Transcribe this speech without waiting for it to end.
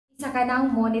ka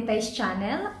ng monetized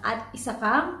channel at isa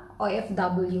kang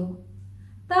OFW.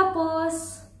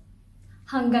 Tapos,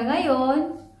 hanggang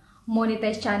ngayon,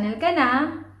 monetized channel ka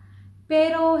na,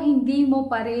 pero hindi mo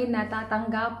pa rin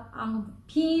natatanggap ang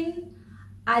PIN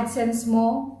AdSense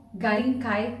mo galing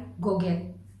kay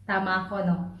Google. Tama ako,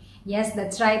 no? Yes,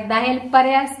 that's right. Dahil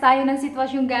parehas tayo ng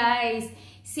sitwasyon, guys.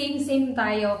 Same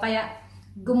tayo. Kaya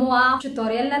gumawa ako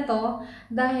tutorial na to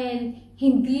dahil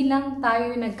hindi lang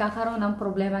tayo nagkakaroon ng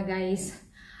problema, guys.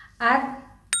 At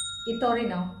ito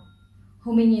rin, no?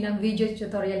 Humingi ng video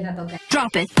tutorial na to, guys.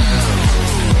 Drop it!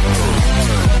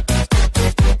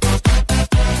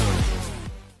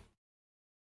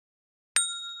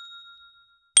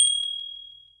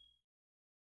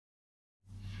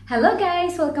 Hello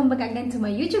guys! Welcome back again to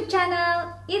my YouTube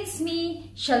channel. It's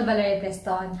me, Shel Valerie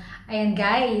Teston. Ayan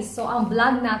guys, so ang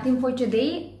vlog natin for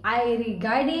today ay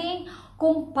regarding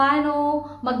kung paano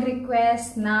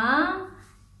mag-request ng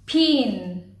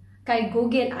PIN kay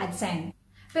Google AdSense.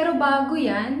 Pero bago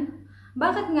yan,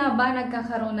 bakit nga ba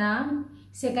nagkakaroon ng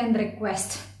second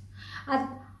request?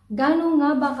 At gaano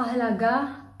nga ba kahalaga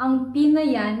ang PIN na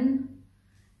yan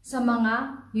sa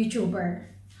mga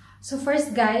YouTuber? So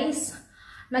first guys,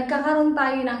 nagkakaroon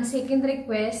tayo ng second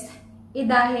request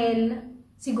dahil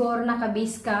siguro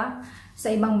nakabase ka sa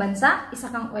ibang bansa,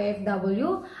 isa kang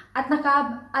OFW, at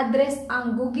naka-address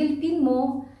ang Google PIN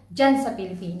mo dyan sa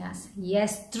Pilipinas.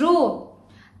 Yes, true!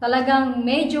 Talagang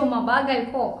medyo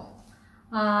mabagal po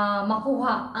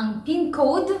makuha ang PIN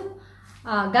code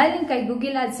galing kay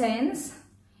Google AdSense.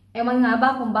 Ewan nga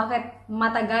ba kung bakit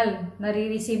matagal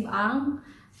nare-receive ang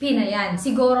PIN na yan.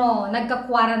 Siguro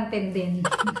nagka-quarantine din.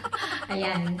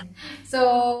 Ayan.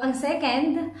 So, ang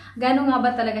second, gano'n nga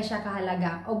ba talaga siya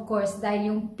kahalaga? Of course,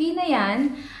 dahil yung PIN na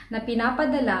yan na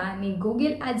pinapadala ni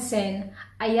Google AdSense,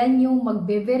 ayan yung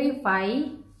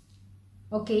magbe-verify.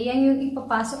 Okay, yan yung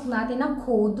ipapasok natin ng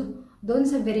code doon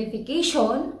sa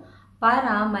verification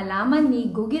para malaman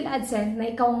ni Google AdSense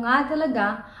na ikaw nga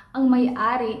talaga ang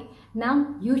may-ari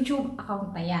ng YouTube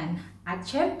account na yan. At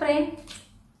syempre,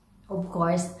 of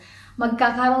course,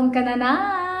 magkakaroon ka na ng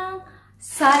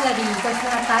salary kasi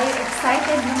na tayo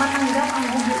excited na matanggap ang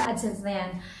Google AdSense na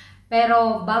yan.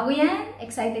 Pero bago yan,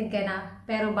 excited ka na.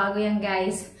 Pero bago yan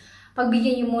guys,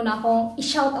 pagbigyan nyo muna akong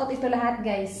i-shoutout ito lahat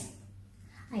guys.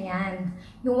 Ayan,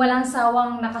 yung walang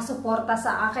sawang nakasuporta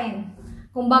sa akin.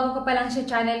 Kung bago ka pa lang sa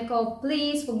channel ko,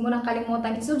 please huwag mo nang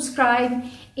kalimutan i-subscribe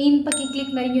and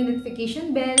pakiclick na rin yung notification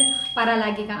bell para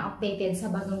lagi kang updated sa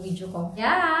bagong video ko.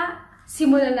 Kaya,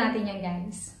 simulan natin yan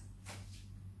guys.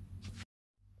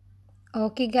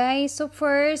 Okay guys, so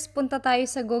first punta tayo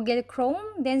sa Google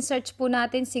Chrome, then search po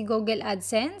natin si Google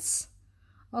AdSense.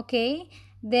 Okay,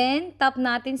 then tap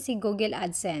natin si Google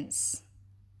AdSense.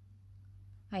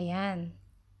 Ayan.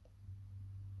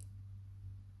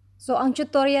 So ang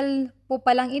tutorial po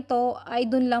palang ito ay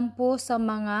dun lang po sa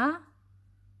mga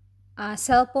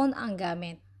cellphone ang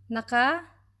gamit. Naka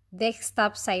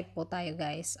desktop site po tayo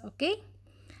guys. Okay?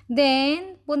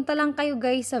 Then punta lang kayo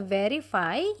guys sa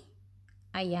verify.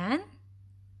 Ayan.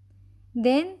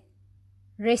 Then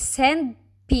resend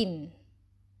PIN.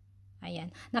 Ayan.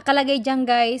 Nakalagay dyan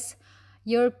guys,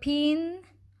 your PIN,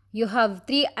 you have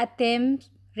 3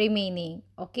 attempts remaining.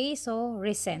 Okay? So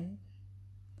resend.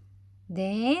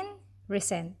 Then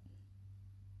resend.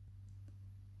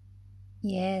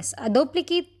 Yes, a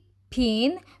duplicate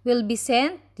PIN will be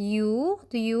sent to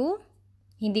you.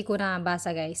 Hindi ko na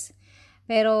basa guys.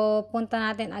 Pero punta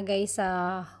natin agay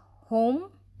sa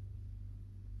home.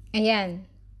 Ayan.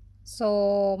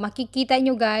 So makikita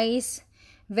nyo guys,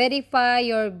 verify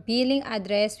your billing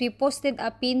address. We posted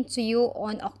a PIN to you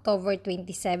on October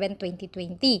 27,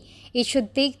 2020. It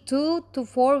should take 2 to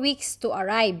 4 weeks to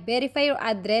arrive. Verify your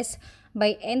address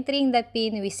by entering the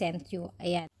PIN we sent you.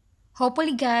 Ayan.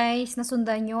 Hopefully guys,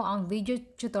 nasundan nyo ang video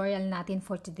tutorial natin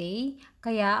for today.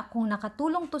 Kaya kung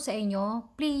nakatulong to sa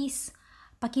inyo, please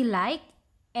paki-like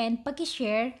and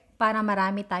paki-share para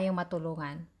marami tayong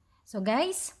matulungan. So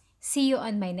guys, see you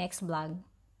on my next vlog.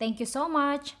 Thank you so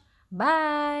much.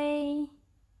 Bye!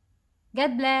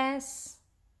 God bless!